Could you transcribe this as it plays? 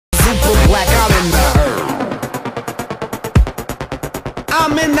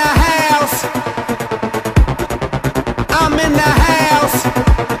in the house.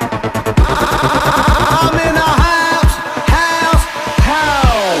 I'm in the house.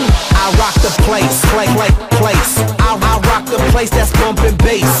 I rock the place. I rock the place that's bumping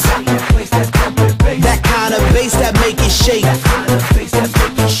bass. That kind of bass that make it shake.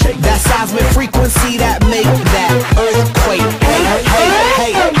 That seismic frequency that make that earthquake.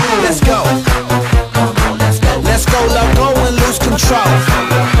 Hey, let's go. Let's go, let go and lose control.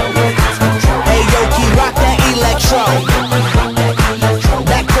 Hey, yo, keep rock that electro.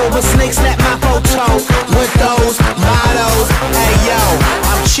 That cobra snake snap my photo with those mottos. Hey, yo,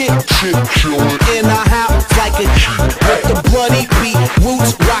 I'm chillin' in the house like a G with the bloody beat,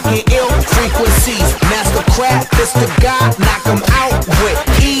 roots rockin' ill frequencies. Master craft, it's the God, knock 'em out with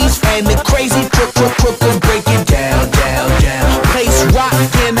ease. And the crazy crookers break it down. Place rock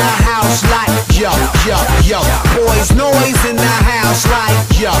in the house like yo. Boys noise in the house like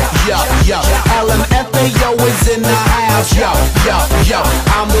yo. LMFAO is in the house, yo.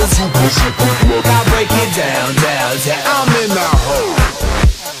 I'm the super. I break it down. I'm in the